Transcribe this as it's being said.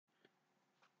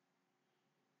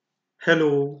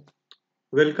Hello,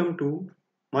 welcome to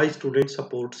my student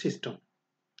support system.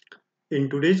 In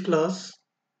today's class,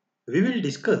 we will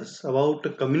discuss about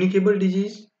communicable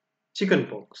disease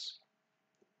chickenpox.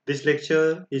 This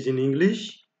lecture is in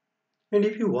English, and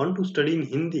if you want to study in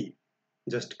Hindi,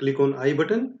 just click on I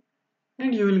button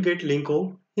and you will get link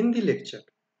of Hindi lecture,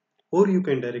 or you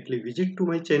can directly visit to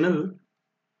my channel,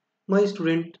 my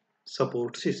student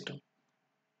support system.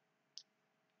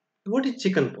 What is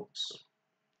chickenpox?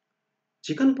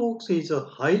 Chickenpox is a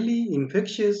highly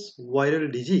infectious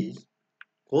viral disease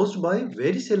caused by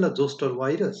varicella zoster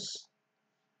virus,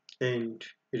 and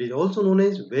it is also known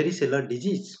as varicella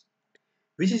disease,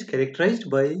 which is characterized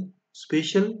by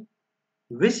special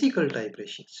vesicle type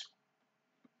rashes.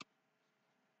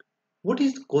 What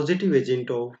is the causative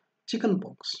agent of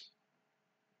chickenpox?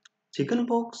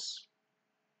 Chickenpox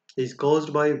is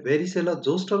caused by varicella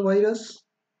zoster virus.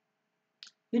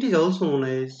 It is also known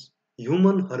as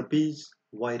human herpes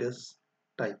virus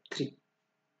type 3.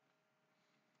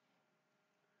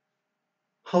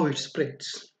 How it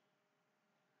spreads?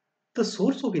 The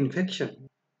source of infection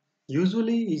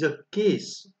usually is a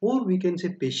case, or we can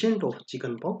say patient, of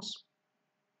chickenpox.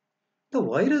 The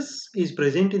virus is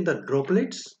present in the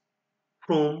droplets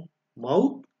from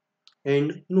mouth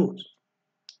and nose,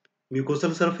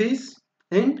 mucosal surface,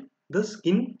 and the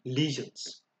skin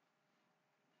lesions.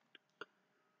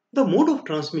 The mode of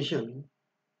transmission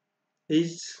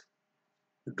is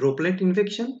droplet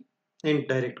infection and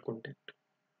direct contact.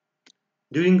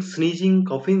 During sneezing,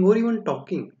 coughing, or even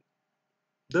talking,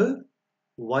 the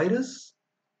virus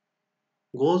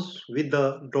goes with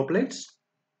the droplets,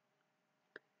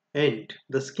 and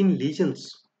the skin lesions,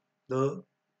 the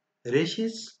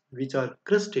rashes which are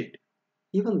crusted,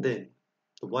 even then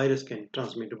the virus can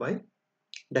transmit by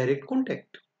direct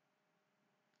contact.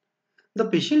 The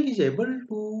patient is able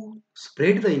to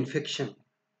spread the infection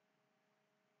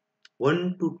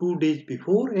 1 to 2 days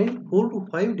before and 4 to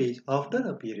 5 days after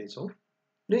appearance of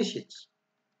rashes.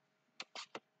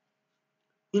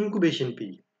 Incubation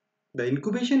period. The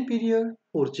incubation period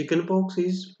for chickenpox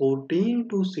is 14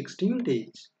 to 16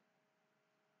 days,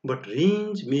 but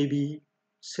range may be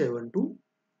 7 to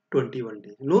 21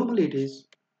 days. Normally it is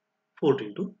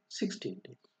 14 to 16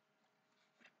 days.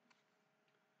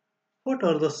 What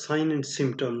are the signs and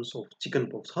symptoms of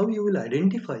chickenpox? How you will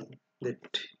identify that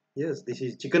yes, this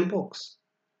is chickenpox?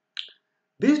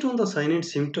 Based on the signs and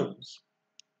symptoms,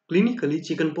 clinically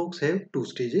chickenpox have two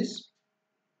stages: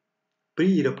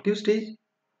 pre-eruptive stage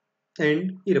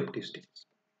and eruptive stage.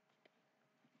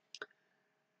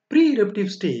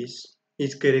 Pre-eruptive stage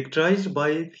is characterized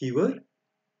by fever,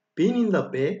 pain in the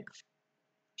back,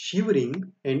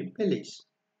 shivering, and malaise.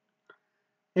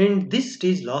 And this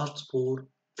stage lasts for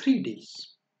 3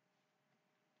 days.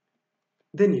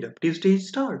 Then eruptive stage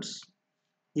starts.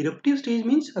 Eruptive stage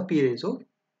means appearance of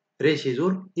rashes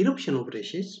or eruption of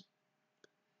rashes.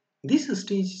 This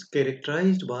stage is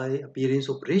characterized by appearance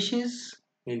of rashes,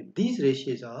 and these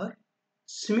rashes are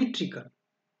symmetrical.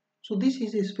 So this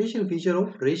is a special feature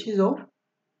of rashes of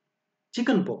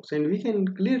chickenpox, and we can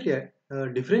clearly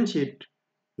differentiate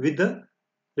with the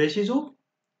rashes of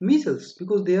measles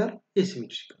because they are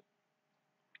asymmetrical.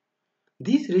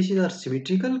 These rashes are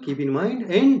symmetrical, keep in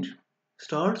mind, and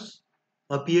starts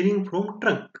appearing from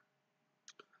trunk.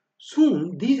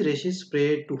 Soon these rashes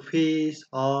spread to face,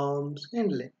 arms,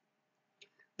 and leg.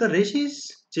 The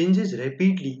rashes changes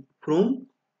rapidly from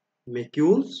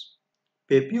macules,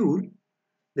 papule,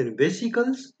 then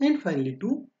vesicles, and finally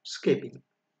to scabbing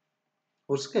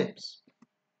or scabs.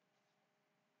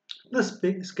 The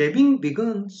scabbing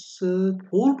begins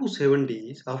 4 to 7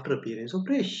 days after appearance of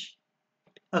rash.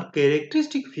 A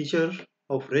characteristic feature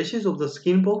of rashes of the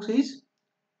skin pox is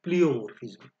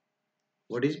pleomorphism.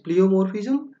 What is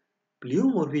pleomorphism?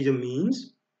 Pleomorphism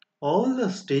means all the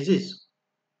stages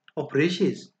of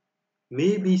rashes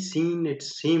may be seen at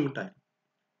same time.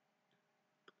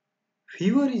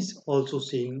 Fever is also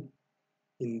seen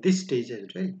in this stage as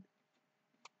well.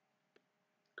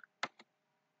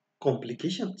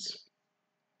 Complications.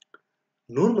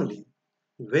 Normally,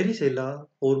 varicella,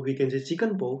 or we can say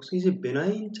chickenpox, is a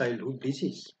benign childhood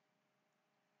disease.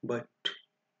 But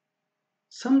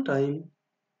sometimes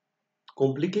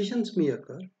complications may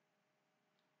occur,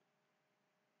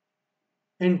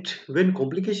 and when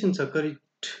complications occur,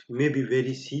 it may be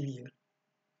very severe.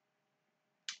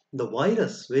 The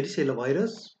virus, varicella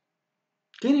virus,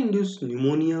 can induce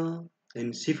pneumonia,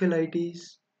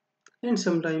 encephalitis, and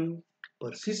sometimes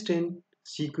persistent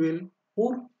sequel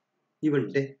or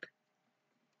even death.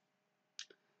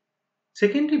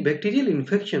 Secondary bacterial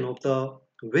infection of the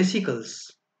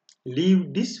vesicles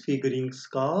leave disfiguring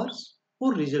scars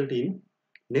or result in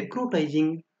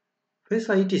necrotizing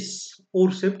fasciitis or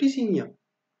septicemia.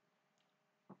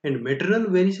 And maternal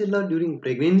varicella during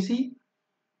pregnancy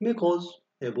may cause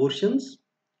abortions,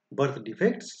 birth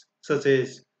defects such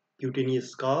as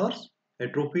cutaneous scars,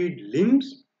 atrophied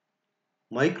limbs,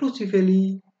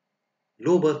 microcephaly,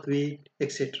 low birth weight,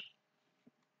 etc.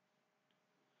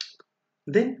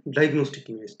 Then diagnostic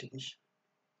investigation.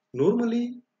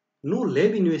 Normally, no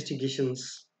lab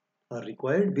investigations are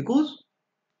required because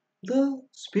the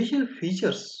special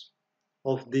features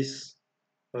of this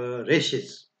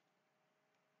rashes,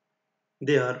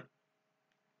 they are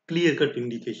clear-cut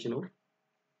indication of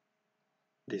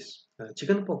this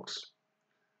chickenpox.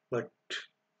 But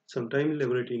sometimes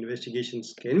laboratory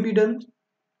investigations can be done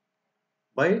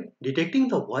by detecting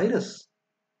the virus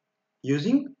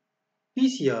using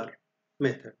PCR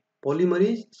method,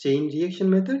 polymerase chain reaction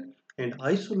method, and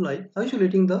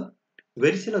isolating the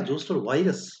varicella zoster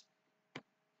virus.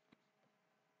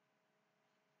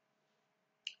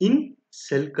 In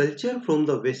cell culture from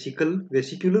the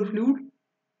vesicular fluid,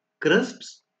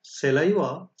 crusts,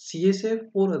 saliva, CSF,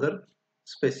 or other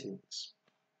specimens.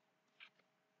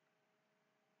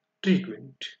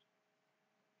 Treatment.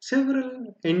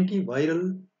 Several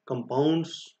antiviral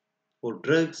compounds or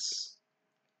drugs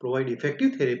provide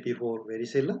effective therapy for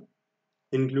varicella,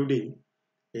 including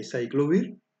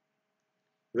acyclovir,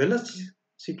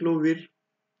 valacyclovir,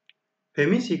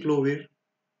 famiciclovir,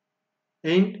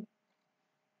 and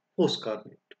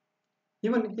foscarnet.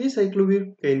 Even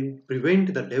acyclovir can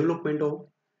prevent the development of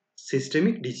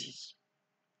systemic disease.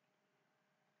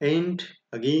 And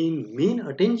again, main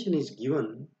attention is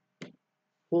given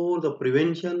for the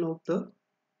prevention of the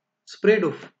spread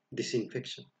of this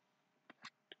infection.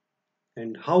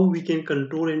 And how we can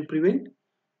control and prevent?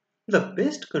 The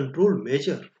best control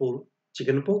measure for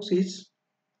chickenpox is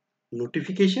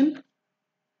notification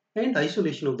and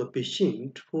isolation of the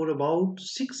patient for about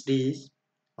 6 days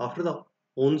after the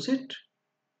onset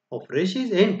of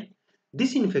rashes and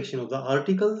disinfection of the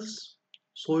articles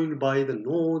soiled by the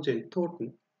nose and throat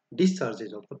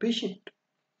discharges of the patient.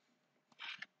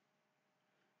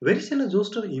 Varicella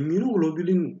zoster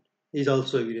immunoglobulin is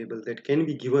also available that can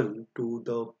be given to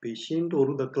the patient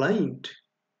or the client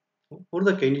or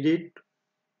the candidate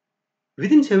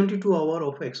within 72 hours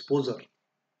of exposure,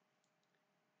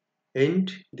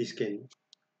 and this can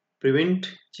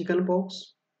prevent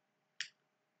chickenpox.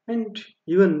 And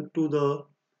even to the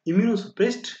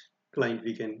immunosuppressed client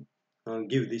we can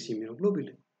give this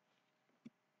immunoglobulin.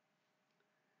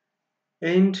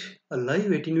 And a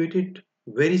live attenuated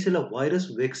varicella virus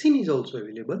vaccine is also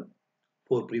available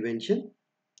for prevention,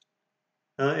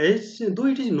 as though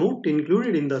it is not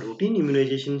included in the routine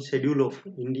immunization schedule of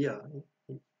India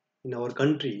in our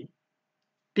country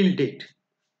till date.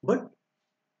 But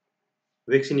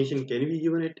vaccination can be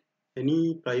given at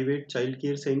any private child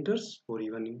care centers, or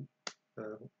even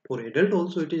for adult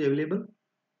also it is available.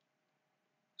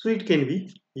 So it can be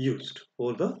used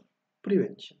for the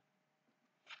prevention.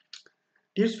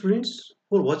 Dear students,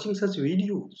 for watching such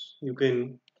videos, you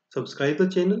can subscribe the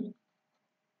channel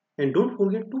and don't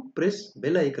forget to press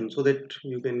bell icon so that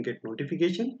you can get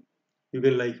notification. You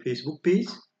can like Facebook page,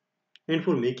 and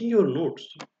for making your notes,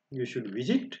 you should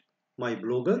visit my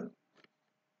blogger.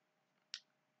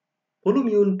 Follow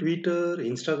me on Twitter,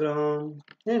 Instagram,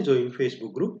 and join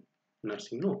Facebook group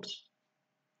Nursing Notes.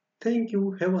 Thank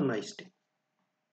you. Have a nice day.